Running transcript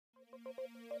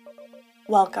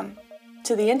Welcome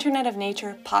to the Internet of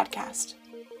Nature podcast.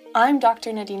 I'm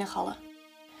Dr. Nadina Khalla,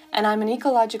 and I'm an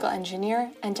ecological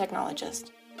engineer and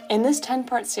technologist. In this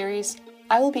 10-part series,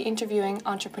 I will be interviewing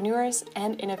entrepreneurs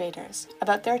and innovators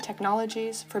about their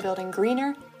technologies for building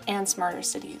greener and smarter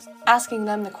cities, asking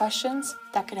them the questions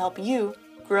that could help you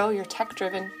grow your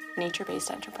tech-driven,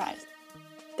 nature-based enterprise.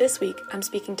 This week, I'm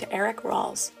speaking to Eric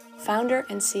Rawls, founder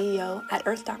and CEO at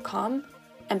Earth.com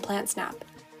and PlantSnap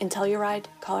in Telluride,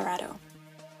 Colorado.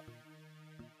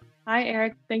 Hi,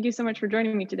 Eric. Thank you so much for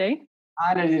joining me today.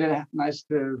 Hi, Nadina. Nice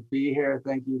to be here.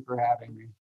 Thank you for having me.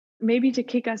 Maybe to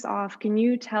kick us off, can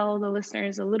you tell the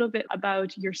listeners a little bit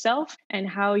about yourself and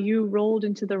how you rolled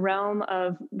into the realm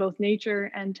of both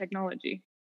nature and technology?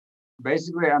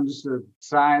 Basically, I'm just a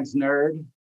science nerd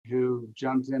who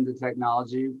jumped into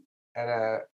technology at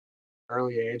an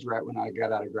early age, right when I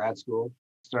got out of grad school.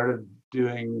 Started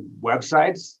doing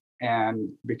websites, and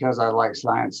because I like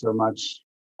science so much,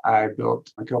 I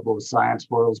built a couple of science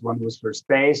portals. One was for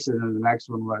space, and then the next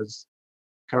one was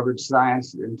covered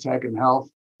science in tech and health.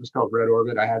 It was called Red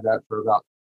Orbit. I had that for about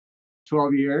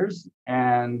 12 years,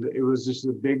 and it was just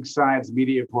a big science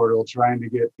media portal trying to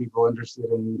get people interested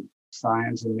in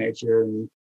science and nature and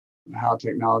how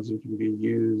technology can be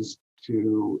used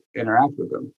to interact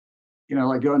with them. You know,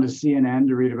 like going to CNN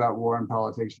to read about war and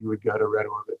politics, you would go to Red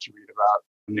Orbit to read about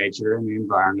nature and the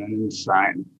environment and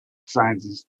science. Science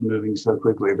is moving so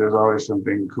quickly. There's always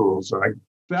something cool. So I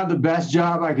found the best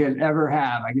job I could ever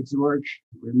have. I get to work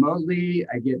remotely.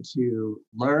 I get to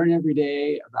learn every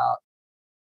day about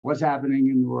what's happening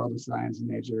in the world of science and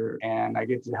nature. And I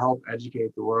get to help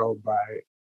educate the world by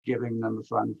giving them a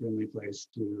fun, friendly place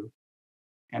to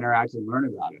interact and learn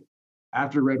about it.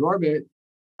 After Red Orbit,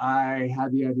 I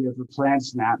had the idea for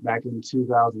PlantSnap back in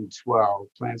 2012.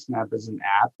 PlantSnap is an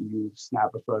app. You snap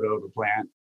a photo of a plant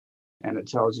and it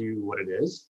tells you what it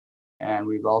is. And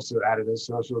we've also added a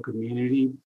social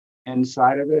community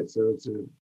inside of it. So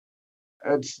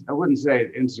it's I wouldn't say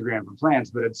Instagram for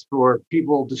plants, but it's for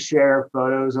people to share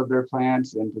photos of their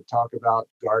plants and to talk about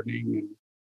gardening and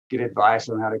get advice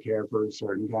on how to care for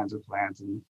certain kinds of plants.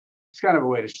 And it's kind of a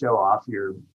way to show off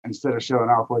instead of showing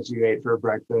off what you ate for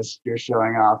breakfast, you're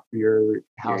showing off your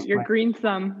house Your green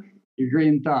thumb. Your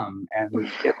green thumb, and we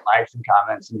get likes and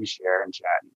comments and we share and chat.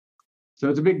 So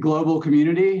it's a big global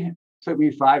community. It took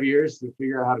me 5 years to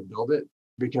figure out how to build it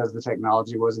because the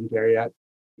technology wasn't there yet.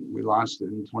 We launched it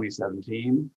in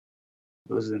 2017.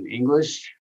 It was in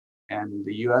English and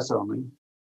the US only,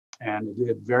 and it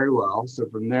did very well. So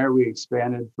from there, we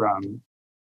expanded from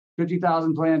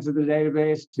 50,000 plants in the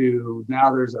database to now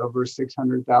there's over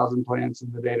 600,000 plants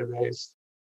in the database.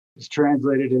 It's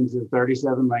translated into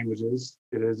 37 languages.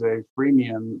 It is a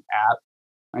freemium app.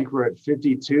 I think we're at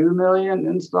 52 million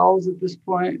installs at this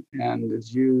point, and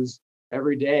it's used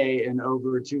every day in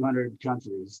over 200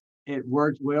 countries. It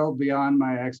worked well beyond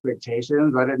my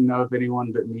expectations. I didn't know if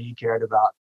anyone but me cared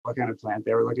about what kind of plant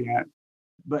they were looking at.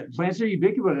 But plants are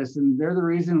ubiquitous, and they're the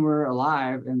reason we're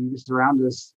alive, and they surround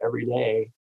us every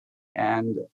day.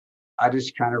 And I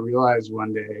just kind of realized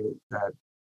one day that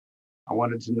I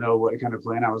wanted to know what kind of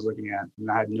plant I was looking at,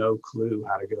 and I had no clue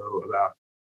how to go about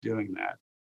doing that,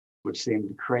 which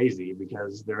seemed crazy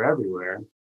because they're everywhere.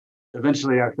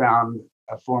 Eventually, I found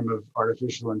a form of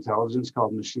artificial intelligence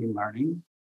called machine learning,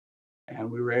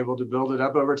 and we were able to build it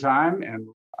up over time. And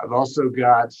I've also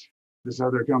got this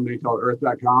other company called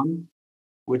Earth.com,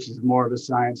 which is more of a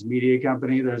science media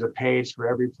company. There's a page for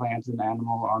every plant and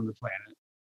animal on the planet.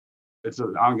 It's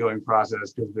an ongoing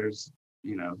process because there's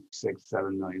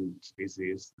 6-7 million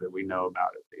species that we know about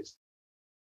at least.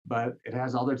 But it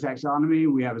has all their taxonomy.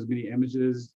 We have as many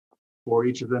images for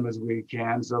each of them as we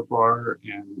can so far,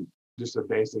 and just a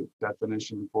basic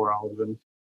definition for all of them.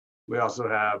 We also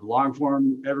have long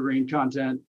form evergreen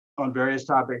content on various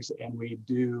topics, and we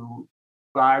do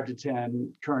 5 to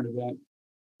 10 current event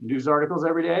news articles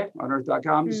every day on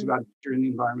Earth.com, just about nature and the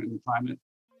environment and climate.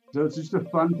 So it's just a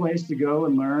fun place to go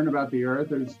and learn about the Earth.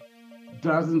 There's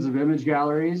dozens of image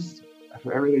galleries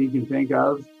for everything you can think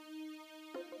of.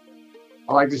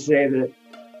 I like to say that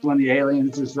when the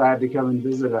aliens decide to come and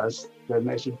visit us, then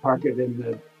they should park it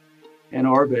in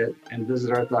orbit and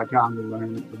visit Earth.com to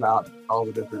learn about all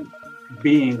the different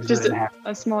beings. Just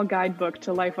a small guidebook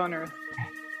to life on Earth.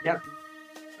 Yep.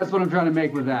 That's what I'm trying to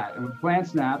make with that. And with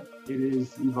PlantSnap, it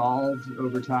is evolved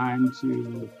over time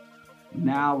to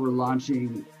now we're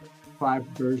launching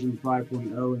version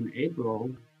 5.0 in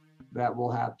April that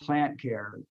will have plant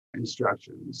care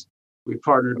instructions. We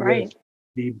partnered with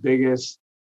the biggest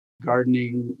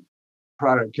gardening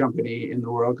product company in the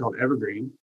world called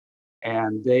Evergreen.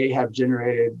 And they have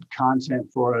generated content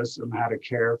for us on how to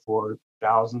care for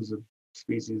thousands of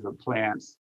species of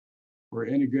plants. We're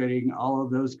integrating all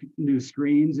of those new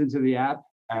screens into the app.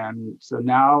 And so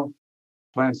now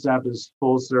PlantSnap is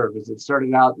full service. It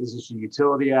started out as just a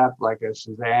utility app like a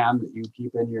Shazam that you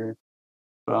keep in your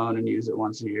phone and use it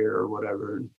once a year or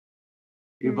whatever.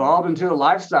 Evolved into a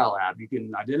lifestyle app. You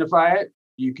can identify it,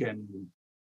 you can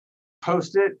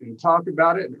post it and talk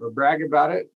about it or brag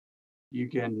about it. You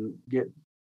can get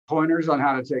pointers on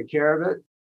how to take care of it.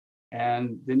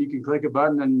 And then you can click a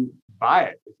button and buy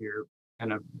it if you're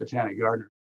in a botanic gardener.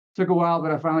 Took a while,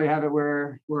 but I finally have it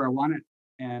where I want it.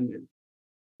 And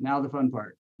now the fun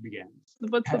part begins.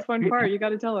 What's the fun part? You got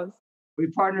to tell us. We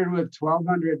partnered with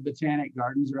 1,200 botanic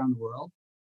gardens around the world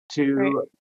to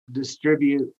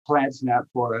distribute PlantSnap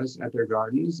for us at their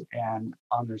gardens and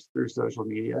through social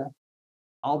media.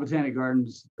 All botanic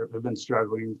gardens have been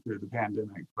struggling through the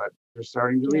pandemic, but they're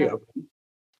starting to reopen.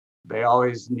 They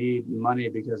always need money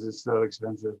because it's so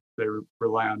expensive. They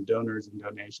rely on donors and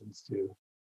donations to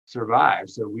survive.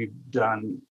 So we've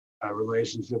done a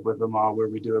relationship with them all where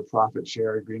we do a profit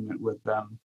share agreement with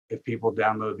them. If people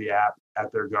download the app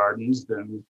at their gardens,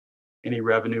 then any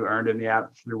revenue earned in the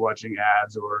app through watching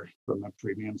ads or from a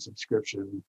premium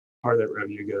subscription, part of that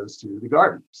revenue goes to the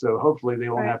garden. So hopefully they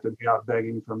won't have to be out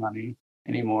begging for money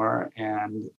anymore.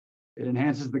 And it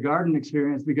enhances the garden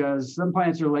experience because some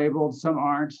plants are labeled, some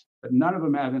aren't, but none of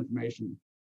them have information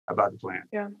about the plant.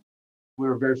 Yeah. We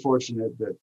were very fortunate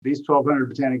that these 1,200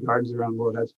 botanic gardens around the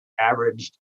world have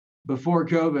averaged, before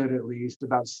COVID at least,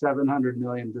 about 700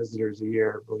 million visitors a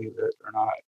year, believe it or not.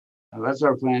 And that's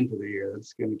our plan for the year.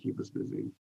 That's going to keep us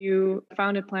busy. You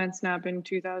founded PlantSnap in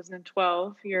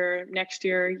 2012. Next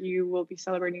year, you will be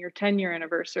celebrating your 10-year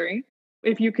anniversary.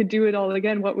 If you could do it all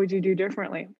again, what would you do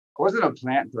differently? I wasn't a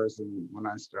plant person when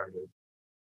I started.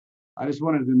 I just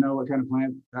wanted to know what kind of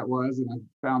plant that was. And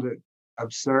I found it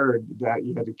absurd that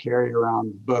you had to carry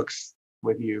around books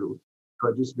with you. So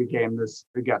it just became this,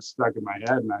 it got stuck in my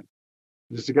head. And I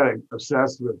just got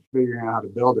obsessed with figuring out how to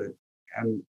build it.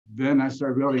 And then I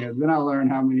started building it. Then I learned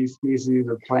how many species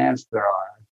of plants there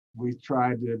are. We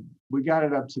got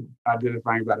it up to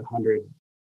identifying about 100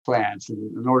 plants.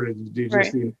 And in order to do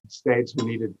just the United States, we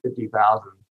needed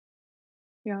 50,000.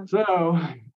 Yeah. So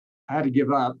I had to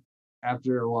give up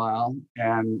after a while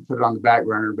and put it on the back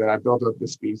burner, but I built up the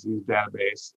species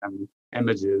database and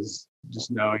images, just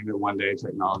knowing that one day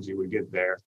technology would get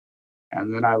there.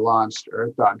 And then I launched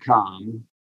earth.com.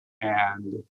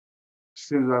 And as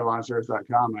soon as I launched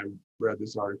earth.com, I read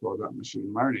this article about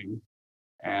machine learning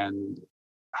and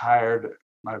hired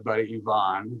my buddy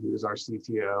Yvonne, who is our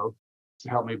CTO, to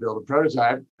help me build a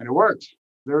prototype, and it worked.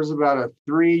 There was about a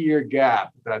 3-year gap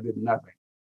that I did nothing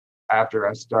after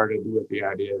I started with the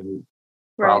idea and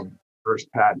filed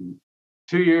first patent.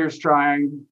 2 years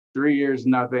trying, 3 years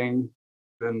nothing,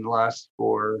 then the last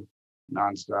 4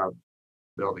 nonstop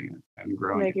building it and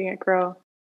growing Making it grow.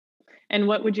 And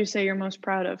what would you say you're most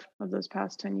proud of those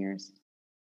past 10 years?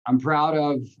 I'm proud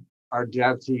of our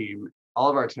dev team, all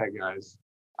of our tech guys.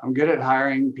 I'm good at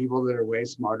hiring people that are way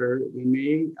smarter than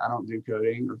me. I don't do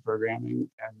coding or programming,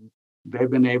 and they've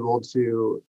been able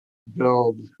to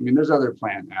build, I mean, there's other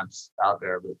plant apps out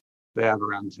there, but they have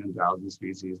around 10,000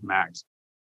 species max.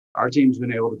 Our team's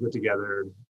been able to put together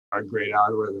a great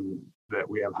algorithm that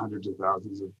we have hundreds of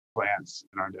thousands of plants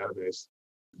in our database.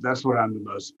 That's what I'm the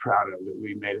most proud of, that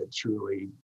we made it truly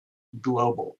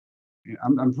global.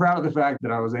 I'm proud of the fact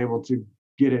that I was able to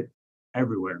get it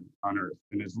everywhere on Earth,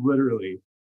 and it's literally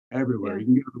everywhere. You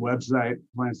can go to the website,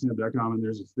 plantsnap.com, and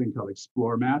there's this thing called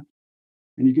Explore Map,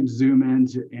 and you can zoom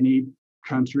into any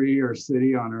country or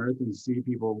city on Earth and see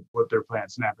people what they're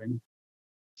plant snapping.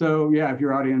 So yeah, if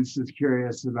your audience is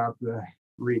curious about the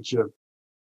reach of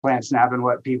PlantSnap and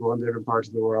what people in different parts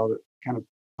of the world kind of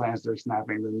plants they're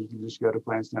snapping, then you can just go to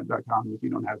plantsnap.com if you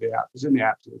don't have the app. It's in the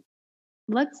app too.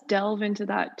 Let's delve into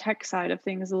that tech side of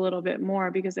things a little bit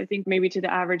more, because I think maybe to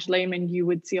the average layman, you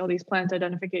would see all these plant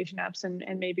identification apps and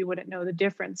maybe wouldn't know the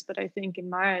difference. But I think in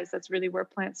my eyes, that's really where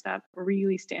PlantSnap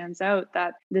really stands out,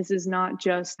 that this is not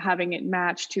just having it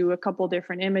matched to a couple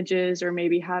different images or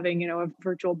maybe having, a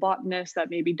virtual botanist that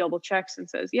maybe double checks and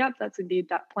says, yep, that's indeed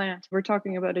that plant. We're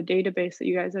talking about a database that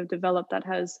you guys have developed that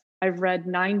has, I've read,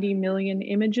 90 million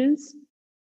images.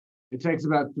 It takes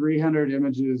about 300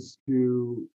 images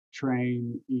to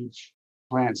train each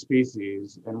plant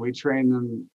species, and we train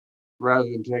them rather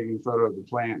than taking a photo of the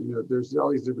plant. There's all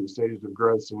these different stages of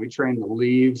growth, so we train the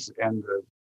leaves and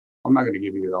I'm not going to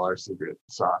give you all our secret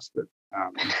sauce, but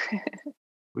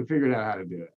we figured out how to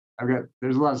do it.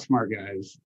 There's a lot of smart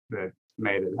guys that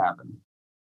made it happen.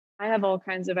 I have all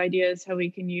kinds of ideas how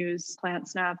we can use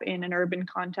PlantSnap in an urban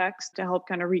context to help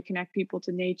kind of reconnect people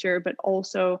to nature, but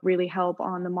also really help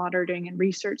on the monitoring and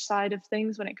research side of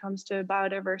things when it comes to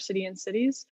biodiversity in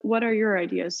cities. What are your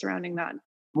ideas surrounding that?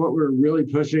 What we're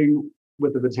really pushing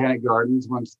with the Botanic Gardens,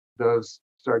 once those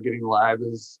start getting live,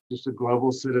 is just a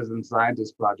global citizen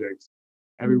scientist project.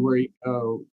 Everywhere you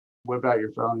go, whip out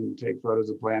your phone and take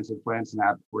photos of plants with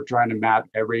PlantSnap. We're trying to map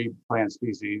every plant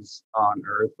species on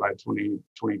Earth by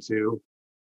 2022.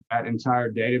 That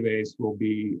entire database will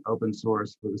be open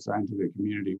source for the scientific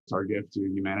community. It's our gift to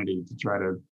humanity to try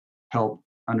to help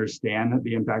understand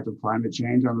the impact of climate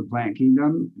change on the plant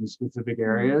kingdom in specific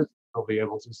areas. They'll be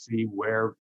able to see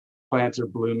where plants are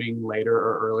blooming later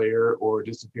or earlier or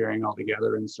disappearing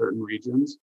altogether in certain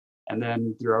regions. And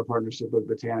then through our partnership with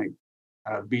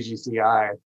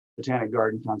BGCI, Botanic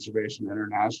Garden Conservation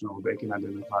International, they can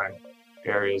identify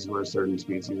areas where certain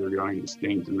species are going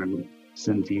extinct and then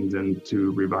send teams in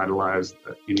to revitalize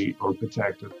any or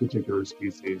protect a particular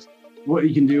species. What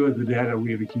you can do with the data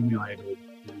we've accumulated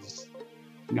is,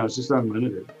 it's just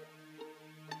unlimited.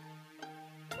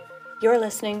 You're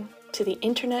listening to the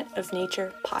Internet of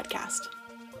Nature podcast.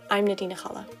 I'm Nadina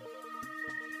Khala.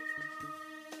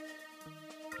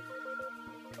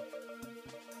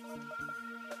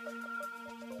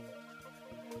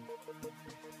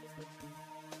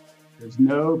 There's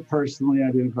no personally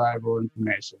identifiable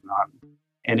information on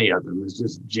any of them. It's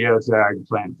just geotagged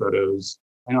plant photos.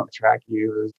 I don't track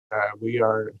you. We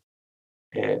are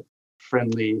a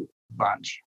friendly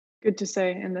bunch. Good to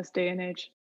say in this day and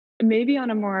age. Maybe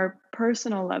on a more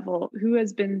personal level, who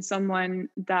has been someone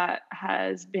that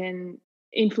has been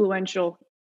influential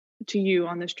to you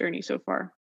on this journey so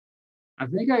far? I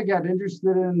think I got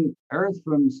interested in Earth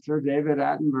from Sir David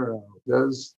Attenborough,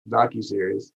 those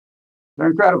docuseries. They're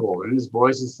incredible, and his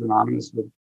voice is synonymous with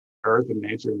Earth and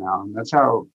nature now, and that's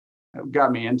how it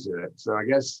got me into it. So I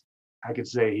guess I could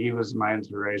say he was my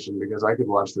inspiration because I could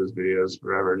watch those videos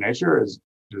forever. Nature is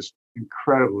just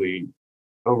incredibly,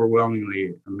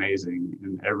 overwhelmingly amazing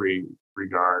in every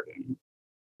regard, and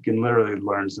you can literally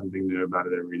learn something new about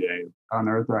it every day. On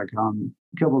Earth.com,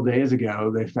 a couple of days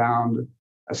ago, they found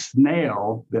a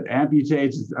snail that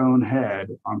amputates its own head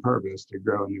on purpose to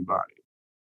grow a new body.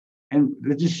 And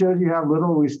it just shows you how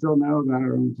little we still know about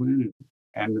our own planet.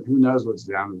 And who knows what's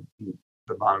down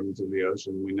the bottoms of the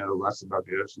ocean. We know less about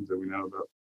the oceans than we know about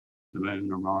the moon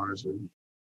or Mars. And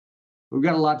we've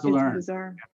got a lot to learn. It's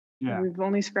bizarre. Yeah. We've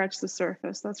only scratched the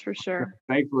surface, that's for sure.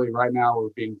 Thankfully, right now, we're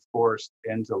being forced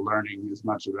into learning as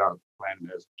much about the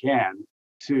planet as we can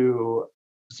to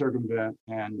circumvent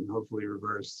and hopefully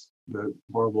reverse the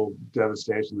horrible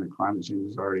devastation that climate change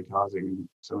is already causing in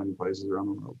so many places around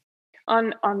the world.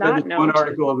 On that note, one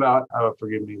article about,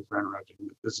 forgive me for interrupting,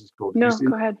 but this is cool. No,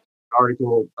 go ahead. An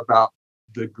article about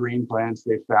the green plants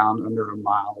they found under a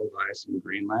mile of ice in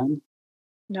Greenland.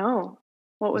 No,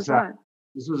 what was that?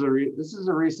 This is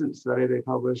a recent study they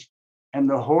published, and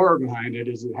the horror behind it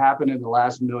is it happened in the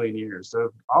last million years. So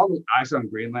if all the ice on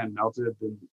Greenland melted,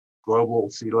 then global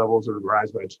sea levels would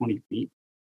rise by 20 feet.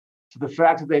 So the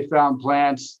fact that they found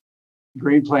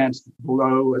green plants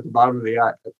below at the bottom of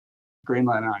the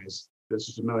Greenland ice, that's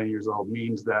just a million years old,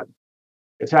 means that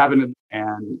it's happened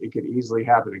and it could easily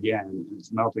happen again.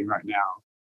 It's melting right now.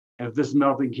 And if this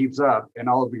melting keeps up and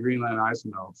all of the Greenland ice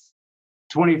melts,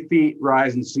 20 feet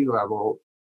rise in sea level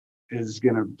is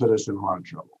going to put us in a lot of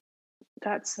trouble.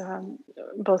 That's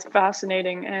both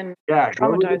fascinating and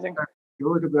traumatizing. Go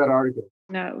look at that article.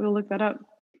 No, we'll look that up.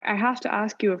 I have to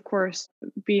ask you, of course,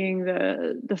 being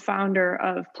the founder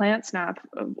of PlantSnap,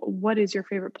 what is your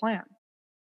favorite plant?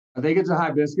 I think it's a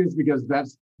hibiscus because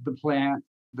that's the plant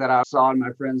that I saw in my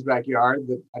friend's backyard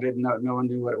that I didn't know, no one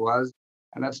knew what it was.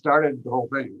 And that started the whole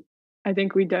thing. I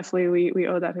think we definitely, we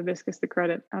owe that hibiscus the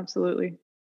credit. Absolutely.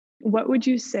 What would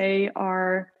you say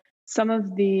are some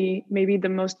of maybe the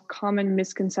most common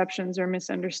misconceptions or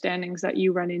misunderstandings that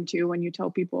you run into when you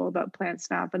tell people about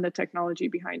PlantSnap and the technology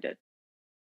behind it?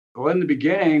 Well, in the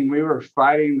beginning, we were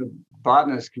fighting the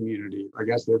botanist community. I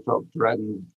guess they felt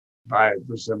threatened by it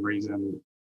for some reason.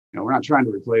 We're not trying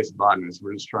to replace botanists.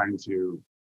 We're just trying to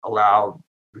allow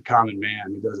the common man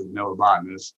who doesn't know a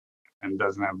botanist and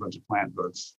doesn't have a bunch of plant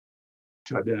books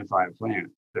to identify a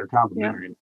plant. They're complementary.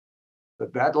 Yeah.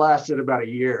 But that lasted about a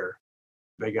year.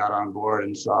 They got on board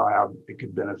and saw how it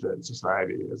could benefit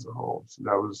society as a whole. So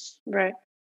that was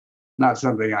not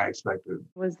something I expected.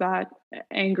 Was that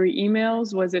angry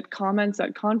emails? Was it comments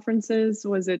at conferences?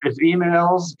 It's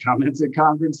emails, comments at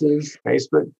conferences,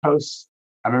 Facebook posts.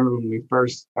 I remember when we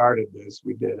first started this,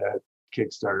 we did a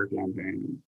Kickstarter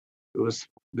campaign.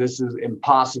 This is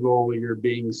impossible. You're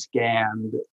being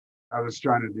scammed. I was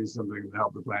trying to do something to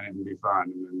help the planet and be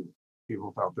fun, and then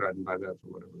people felt threatened by that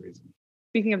for whatever reason.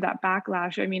 Speaking of that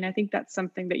backlash, I mean, I think that's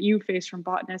something that you face from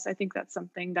botanists. I think that's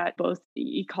something that both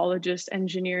ecologists,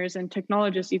 engineers, and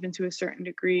technologists, even to a certain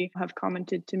degree, have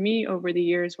commented to me over the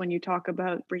years when you talk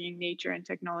about bringing nature and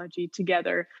technology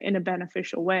together in a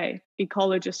beneficial way.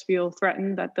 Ecologists feel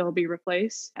threatened that they'll be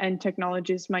replaced, and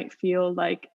technologists might feel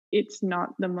like it's not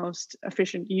the most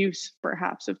efficient use,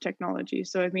 perhaps, of technology.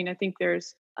 So, I mean, I think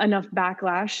there's enough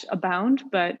backlash abound,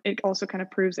 but it also kind of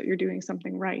proves that you're doing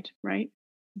something right, right?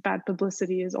 Bad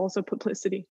publicity is also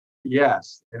publicity.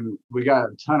 Yes, and we got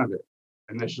a ton of it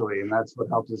initially, and that's what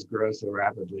helped us grow so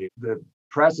rapidly. The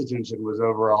press attention was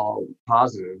overall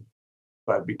positive,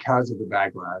 but because of the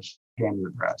backlash came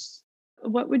the press.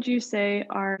 What would you say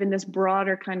are in this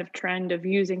broader kind of trend of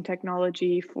using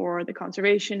technology for the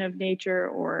conservation of nature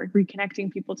or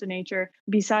reconnecting people to nature?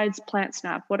 Besides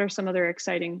PlantSnap, what are some other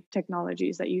exciting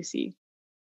technologies that you see?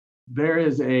 There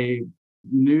is a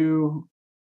new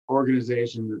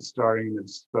organization that's starting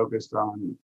that's focused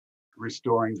on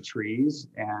restoring trees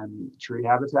and tree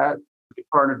habitat. We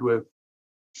partnered with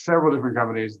several different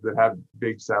companies that have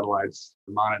big satellites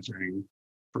monitoring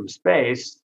from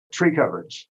space tree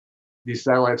coverage. These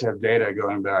satellites have data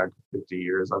going back 50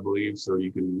 years, I believe, so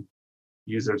you can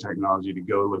use their technology to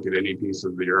go look at any piece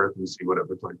of the earth and see what it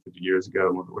looked like 50 years ago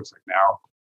and what it looks like now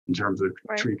in terms of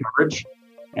tree coverage.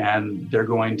 And they're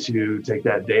going to take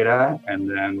that data and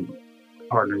then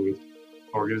partner with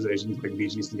organizations like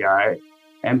VGCI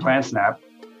and PlantSnap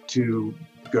to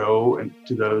go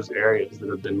into those areas that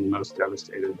have been most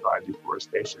devastated by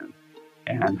deforestation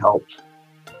and help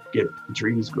get the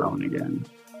trees growing again.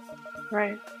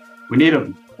 Right. We need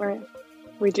them. Right.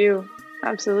 We do.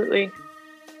 Absolutely.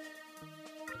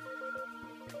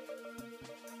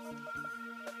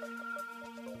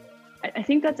 I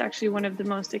think that's actually one of the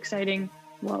most exciting,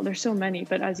 well, there's so many,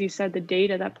 but as you said, the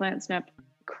data that PlantSnap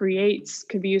creates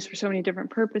could be used for so many different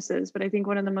purposes. But I think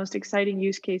one of the most exciting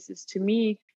use cases to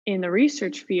me in the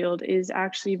research field is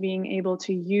actually being able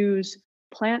to use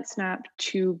PlantSnap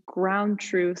to ground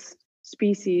truth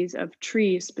species of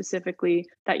trees specifically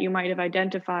that you might have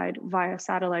identified via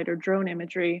satellite or drone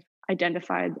imagery,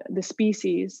 identified the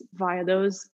species via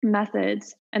those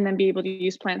methods, and then be able to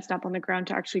use PlantSnap on the ground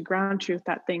to actually ground truth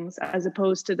that things, as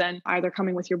opposed to then either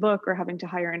coming with your book or having to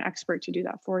hire an expert to do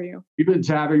that for you. You've been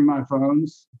tapping my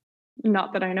phones?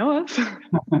 Not that I know of.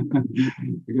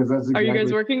 Because that's exactly, Are you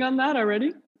guys working on that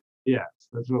already? Yes,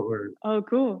 that's what Oh,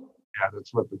 cool. Yeah,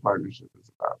 that's what the partnership is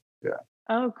about. Yeah.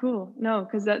 Oh, cool. No,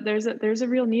 because there's a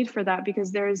real need for that,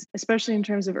 because there's, especially in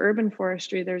terms of urban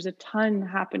forestry, there's a ton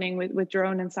happening with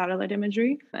drone and satellite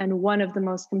imagery. And one of the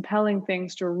most compelling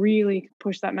things to really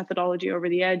push that methodology over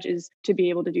the edge is to be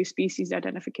able to do species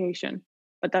identification.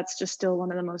 But that's just still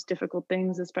one of the most difficult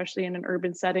things, especially in an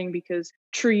urban setting, because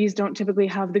trees don't typically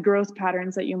have the growth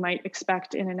patterns that you might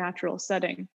expect in a natural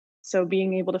setting. So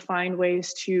being able to find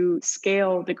ways to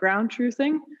scale the ground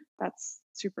truthing, that's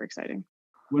super exciting.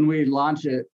 When we launch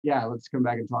it, yeah, let's come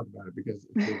back and talk about it, because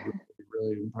it's a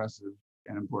really impressive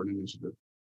and important initiative.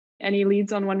 Any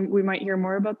leads on when we might hear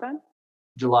more about that?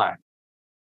 July.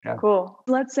 Yeah. Cool.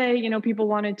 Let's say, people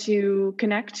wanted to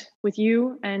connect with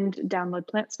you and download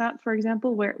PlantSnap, for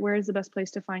example. Where is the best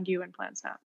place to find you in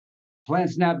PlantSnap?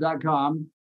 PlantSnap.com.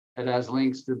 It has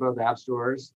links to both app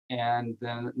stores, and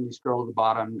then you scroll to the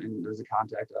bottom and there's a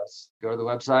contact us. Go to the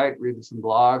website, read some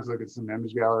blogs, look at some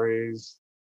image galleries,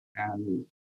 and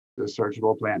the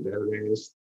searchable plant database.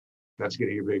 That's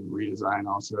getting a big redesign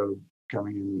also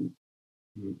coming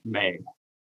in May.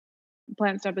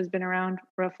 PlantSnap has been around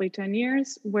roughly 10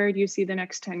 years. Where do you see the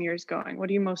next 10 years going? What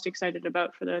are you most excited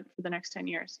about for the next 10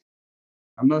 years?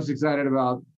 I'm most excited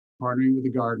about partnering with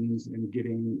the gardens and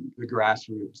getting the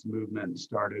grassroots movement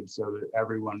started so that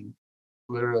everyone,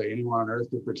 literally anyone on earth,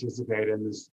 could participate in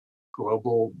this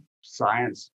global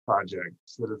science project,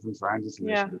 citizen scientist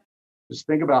initiative. Just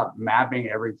think about mapping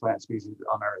every plant species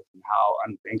on earth and how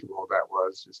unthinkable that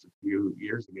was just a few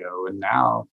years ago. And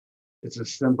now it's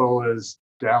as simple as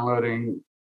downloading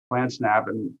PlantSnap,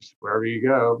 and wherever you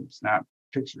go, snap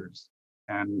pictures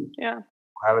and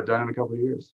have it done in a couple of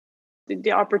years.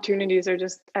 The opportunities are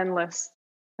just endless.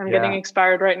 I'm getting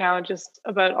inspired right now just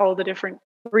about all the different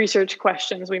research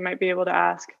questions we might be able to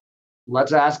ask.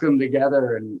 Let's ask them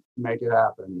together and make it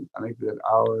happen. I think that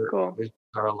our visions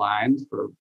are aligned for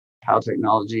how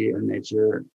technology and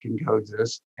nature can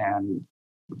coexist and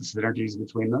the synergies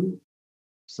between them.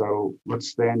 So let's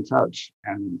stay in touch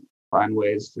and find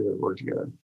ways to work together.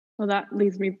 Well, that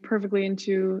leads me perfectly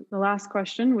into the last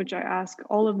question, which I ask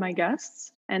all of my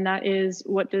guests. And that is,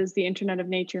 what does the Internet of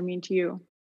Nature mean to you?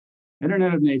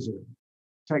 Internet of Nature.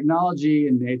 technology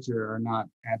and nature are not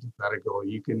antithetical.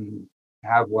 You can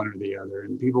have one or the other.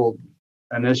 And people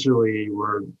initially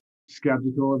were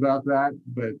skeptical about that,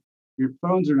 but your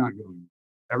phones are not going.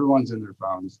 Everyone's in their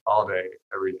phones all day,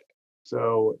 every day.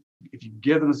 So if you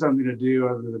give them something to do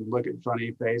other than look at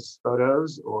funny face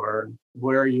photos or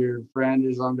where your friend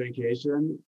is on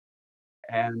vacation,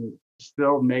 and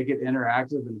still make it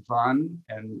interactive and fun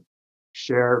and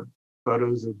share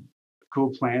photos of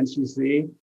cool plants you see,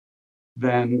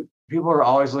 then people are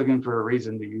always looking for a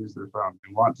reason to use their phone.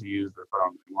 They want to use their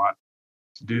phone. They want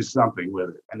to do something with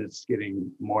it. And it's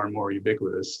getting more and more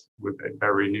ubiquitous with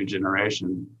every new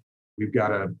generation. We've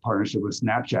got a partnership with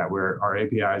Snapchat where our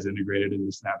API is integrated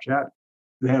into Snapchat.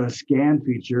 They have a scan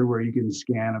feature where you can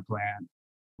scan a plant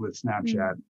with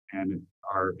Snapchat and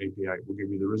our API will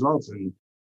give you the results. And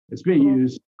it's being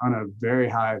used on a very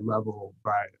high level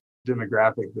by a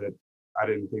demographic that I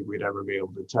didn't think we'd ever be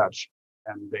able to touch.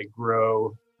 And they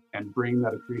grow and bring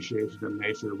that appreciation of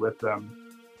nature with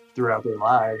them throughout their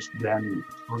lives. Then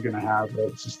we're going to have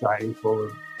a society full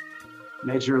of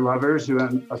nature lovers who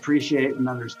appreciate and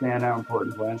understand how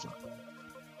important plants are.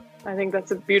 I think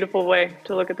that's a beautiful way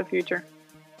to look at the future.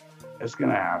 It's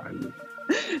going to happen.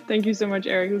 Thank you so much,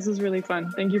 Eric. This was really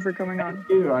fun. Thank you for coming on. Thank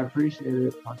you. I appreciate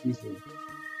it. Talk to you soon.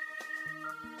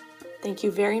 Thank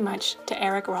you very much to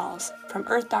Eric Rawls from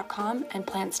Earth.com and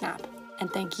PlantSnap,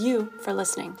 and thank you for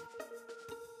listening.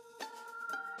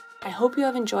 I hope you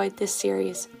have enjoyed this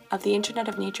series of the Internet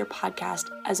of Nature podcast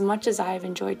as much as I have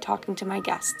enjoyed talking to my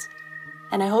guests,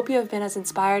 and I hope you have been as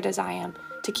inspired as I am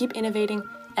to keep innovating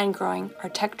and growing our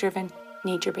tech-driven,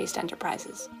 nature-based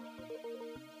enterprises.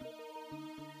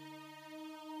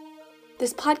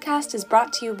 This podcast is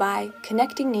brought to you by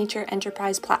Connecting Nature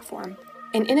Enterprise Platform,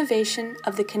 an innovation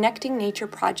of the Connecting Nature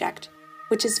project,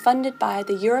 which is funded by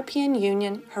the European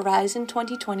Union Horizon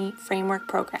 2020 Framework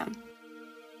Program.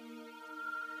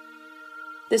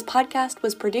 This podcast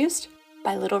was produced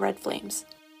by Little Red Flames.